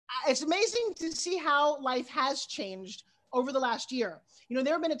it's amazing to see how life has changed over the last year. You know,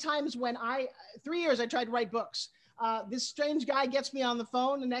 there have been times when 3 years I tried to write books. This strange guy gets me on the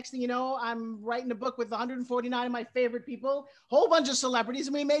phone. The next thing you know, I'm writing a book with 149 of my favorite people, whole bunch of celebrities,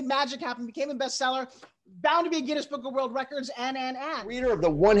 and we made magic happen, became a bestseller, bound to be a Guinness Book of World Records, and. Reader of the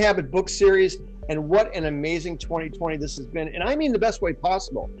One Habit book series, and what an amazing 2020 this has been. And I mean the best way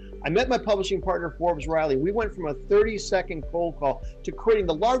possible. I met my publishing partner, Forbes Riley. We went from a 30-second cold call to creating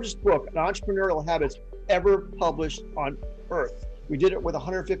the largest book on entrepreneurial habits ever published on earth. We did it with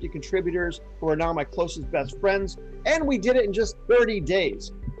 150 contributors who are now my closest best friends, and we did it in just 30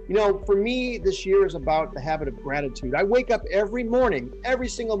 days. You know, for me, this year is about the habit of gratitude. I wake up every morning, every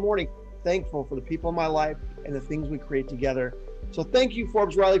single morning, thankful for the people in my life and the things we create together. So thank you,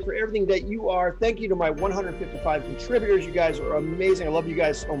 Forbes Riley, for everything that you are. Thank you to my 155 contributors. You guys are amazing. I love you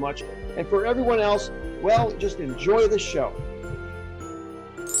guys so much. And for everyone else, well, just enjoy the show.